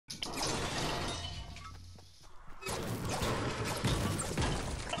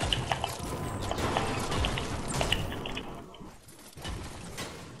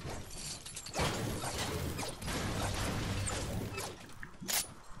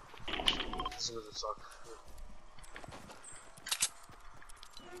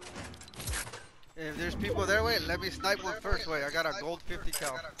If there's people there, wait, let me snipe one first. Wait, I got a gold 50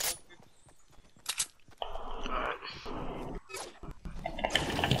 cal.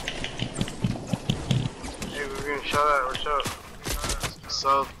 Hey, we're getting shot at. We're shot.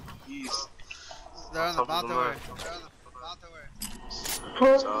 Southeast. They're on the mountain.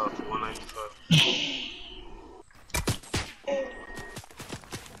 South 195.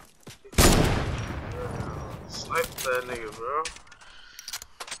 Snipe that nigga, bro.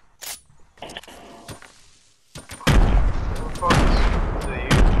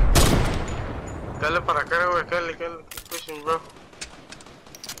 Dale para acá, güey, dale, keep pushing, bro.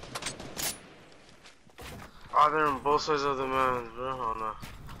 Oh, they're on both sides of the mountains, bro. Oh, no.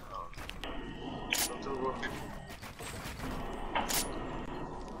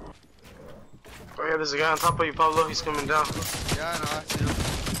 Oh, yeah, there's a guy on top of you, Pablo. He's coming down. Yeah, I know, I see him.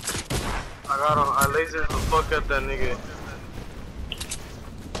 I got him. I lasered the fuck at that nigga.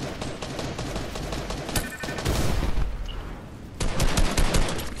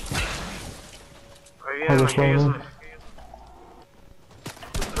 Ahí viene, güey.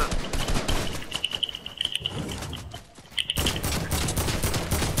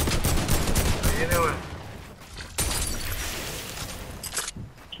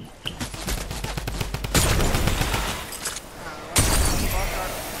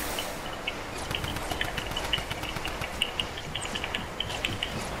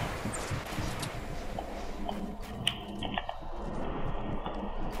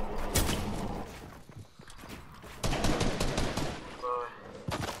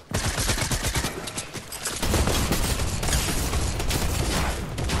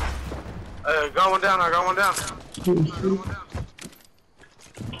 I got one down.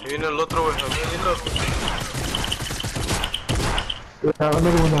 Viene el otro, güey.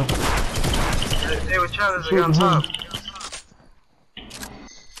 another one down. Hey, we're trying to get on top.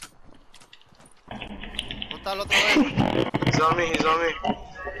 ¿Dónde está el otro vez? He's on me.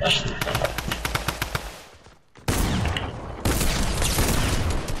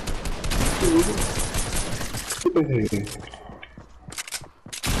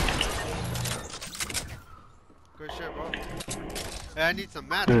 Good shit, bro. Hey, I need some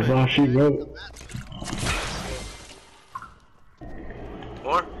mats. There's all she wrote.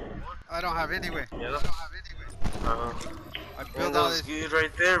 More? I don't have any way. Yeah. I built all this. Good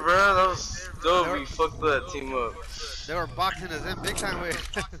right there, bro. That was dope. We fucked that team up. They were boxing us in big time way.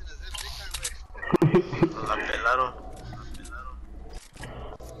 La pelaron.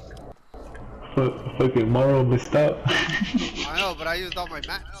 Fucking Morrow missed out. I know, but I used all my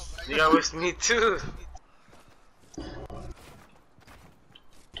mats. Yeah, with me too.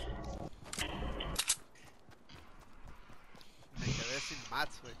 Me quedé sin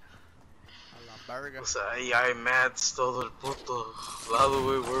mats, wey. A la verga. O sea, ahí hay mats todo el puto lado,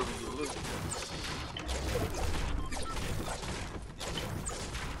 güey, wherever you look.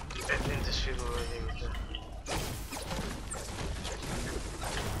 I think this shit over here with that.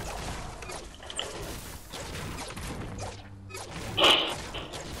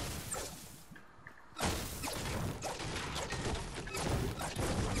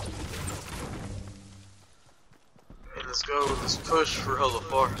 Hey, let's go. Let's push for hella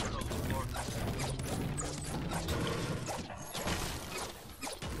far.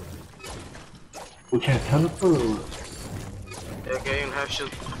 We can't teleport. Yeah, okay, and have shit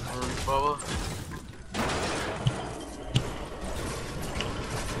for follow.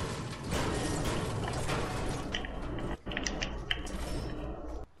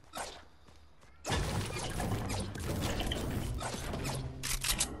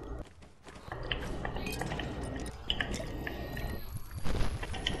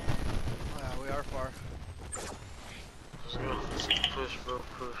 Yeah, we are far. Let's go. Let's push, bro.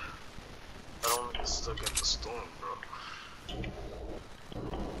 Push. I don't want to get stuck in the storm, bro.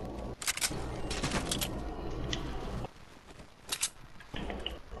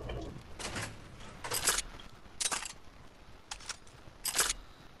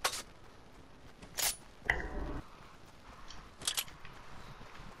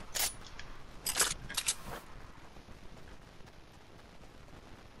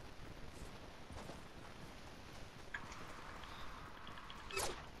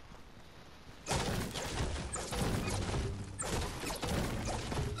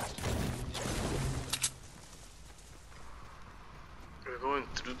 We're going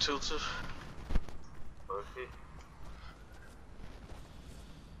through tilted. Okay.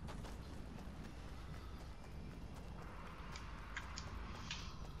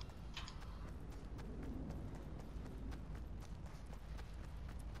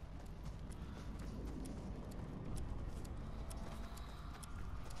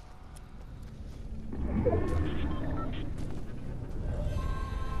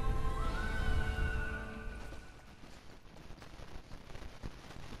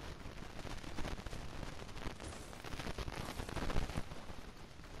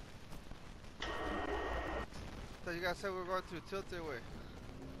 you guys said we were going through Tilted way.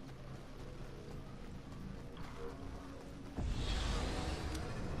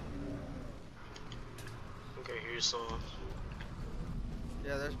 Okay, here's someone.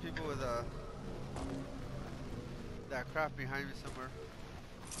 Yeah, there's people with that crap behind me somewhere.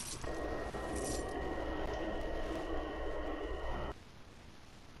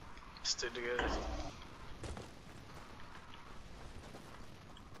 Stay together.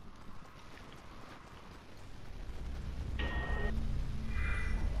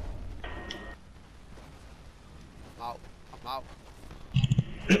 I'm out. I'm out.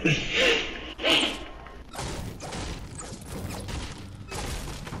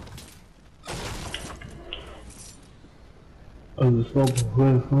 Oh, the smoke.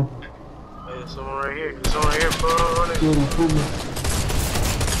 Where's the smoke? Hey, there's someone right here. There's someone right here, bro. Running.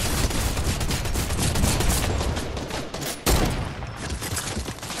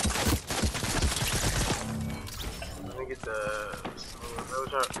 Let me get the.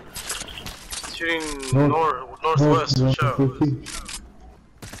 Shooting northwest. Watch out.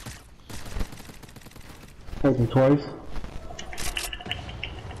 Hit me twice.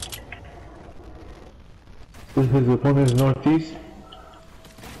 His opponent is northeast.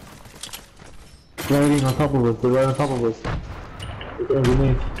 Riding on top of us. They're right on top of us. They're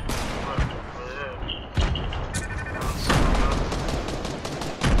underneath.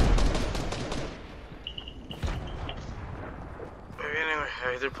 Anyway,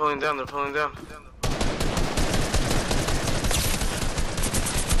 hey, they're pulling down. They're pulling down.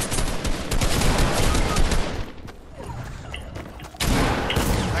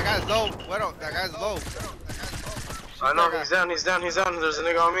 That guy's low. Widow, that guy's low. I know, he's down, he's down, he's down. There's a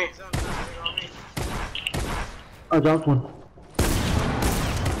nigga on me. I dropped one.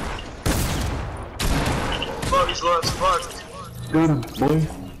 Fuck, he's low as fuck. Got him, boy.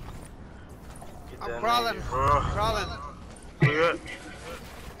 I'm crawling. Nigga, bro. I'm crawling. Where you at?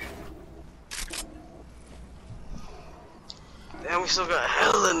 Damn, we still got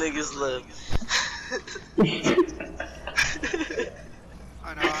hella niggas left.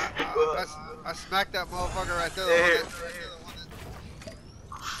 I know. I smacked that motherfucker right there. Hey,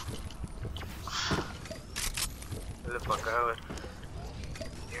 Get the fuck out of it.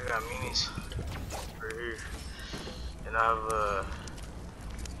 You got minis right here. And I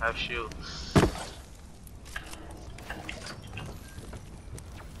have shield.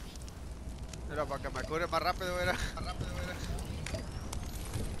 Mira, para que me cure más rápido, mira.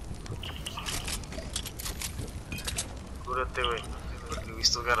 Cúrate, wey. Porque we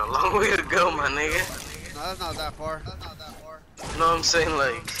still got a long way to go, my nigga. No, that's not that far. No, I'm saying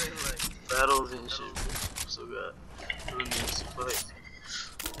like battles and shit. Still got really needs to fight.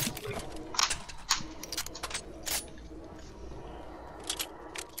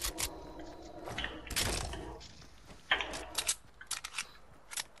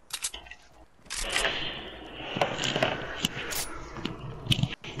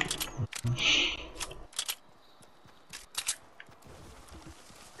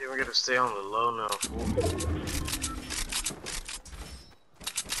 Yeah, we gotta stay on the low now, fool.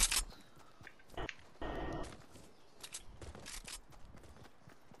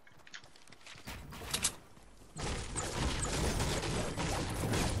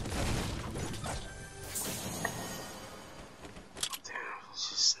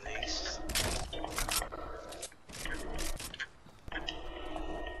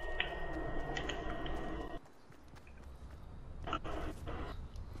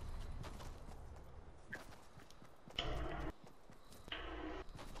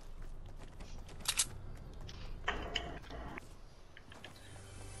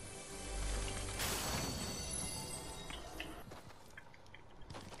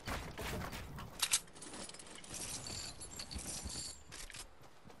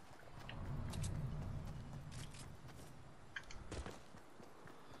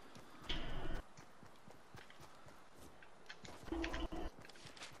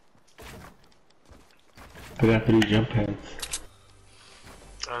 I got 3 jump pads.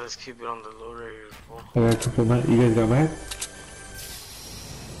 Alright, let's keep it on the low right here, fool. I got 2 mats. You guys got mats?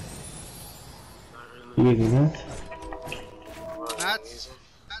 Not really. You guys got mats? Mats?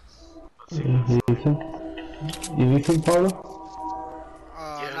 Yeah, you need some? You need some, Paulo? Yeah,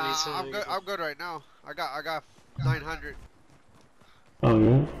 I Nah, need some I'm good. I'm good right now. I got 900. Oh,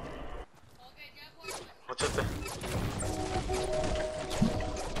 yeah? What's up there?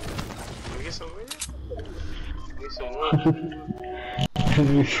 Can we get some wood? Get some wood.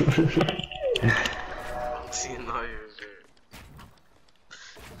 I'm seeing all your shit.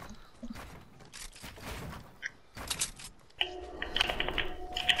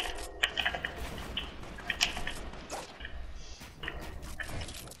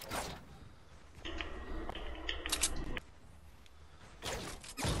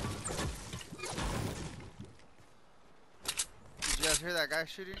 hear that guy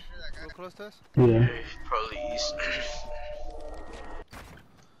shooting? Real close to us? Yeah. Probably east.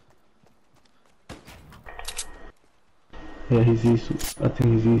 Yeah, he's east. I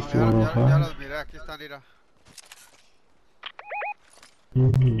think he's east Oh, to ya 105. los miré, aquí están, mira.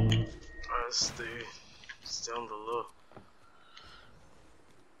 Stay on the low.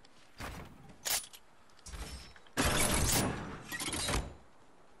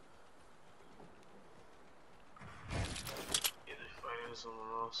 Yeah, they're fighting someone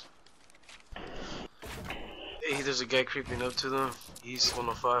else. Hey, there's a guy creeping up to them. East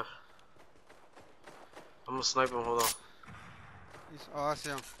 105. I'm gonna snipe him, hold on. Oh, I see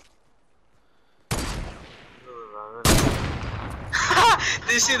him.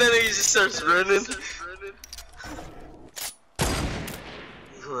 Did you see that nigga just starts running?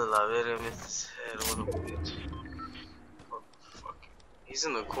 Hijo de la verga, missed his head, what a bitch. Fuck. He's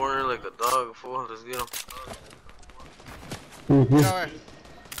in the corner like a dog, fool. Let's get him. Mira, wey.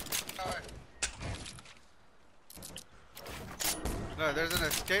 Look, there's an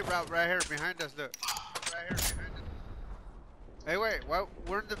escape route right here behind us, look. Right here behind us. Hey, wait, what?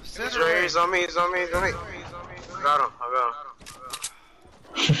 We're in the center. He's right here, he's on me, he's on me, he's on me. I got him.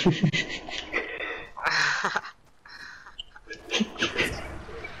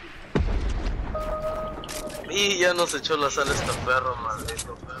 Y ya nos echó la sal este perro,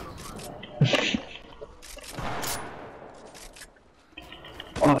 maldito perro.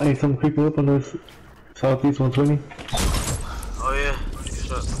 Oh, hey, some creeping up on us. Southeast 120. Oh yeah,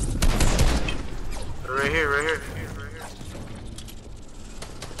 shot. Right here, right here.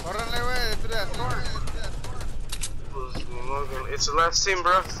 Córranle, wey, through that door. It's the last team,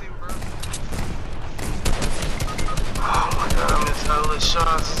 bro. Oh my god, I missed all the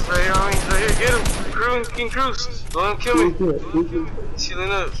shots. He's right here on me, he's right here. Get him. King Cruz. Don't let him kill me. He's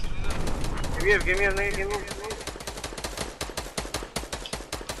healing up. Give me up, nigga, give me up.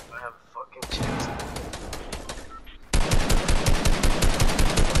 I have a fucking chance.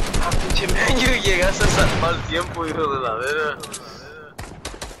 Ah, pinche man, llegaste a salvar el tiempo, hijo de la verga.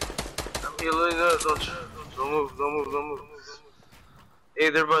 I'm healing up, don't you? Don't move. Hey,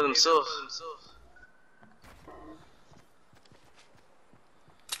 they're by themselves.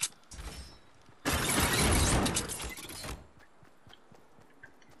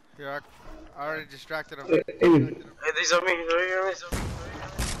 Here, I already distracted him. Hey, Hey, he's on me, he's right here.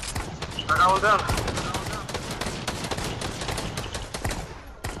 I got one down.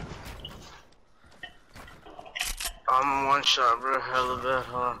 I'm one shot, bro. Hella bad,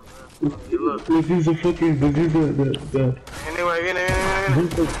 huh? Hey, look. this is the fucking, this is the Anyway.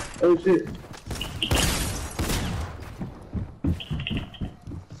 oh shit.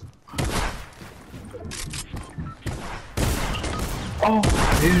 Oh,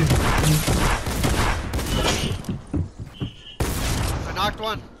 dude. I knocked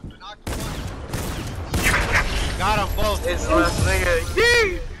one. Got them both. It's the last nigga.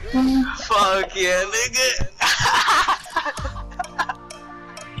 Yee! Fuck yeah, nigga.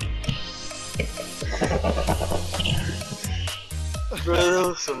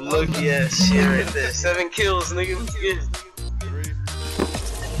 Bro, some lucky ass shit right there. 7 kills, nigga. Yeah. 3.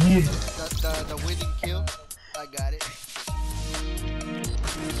 Yeah. The winning kill. I got it.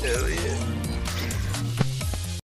 Hell yeah.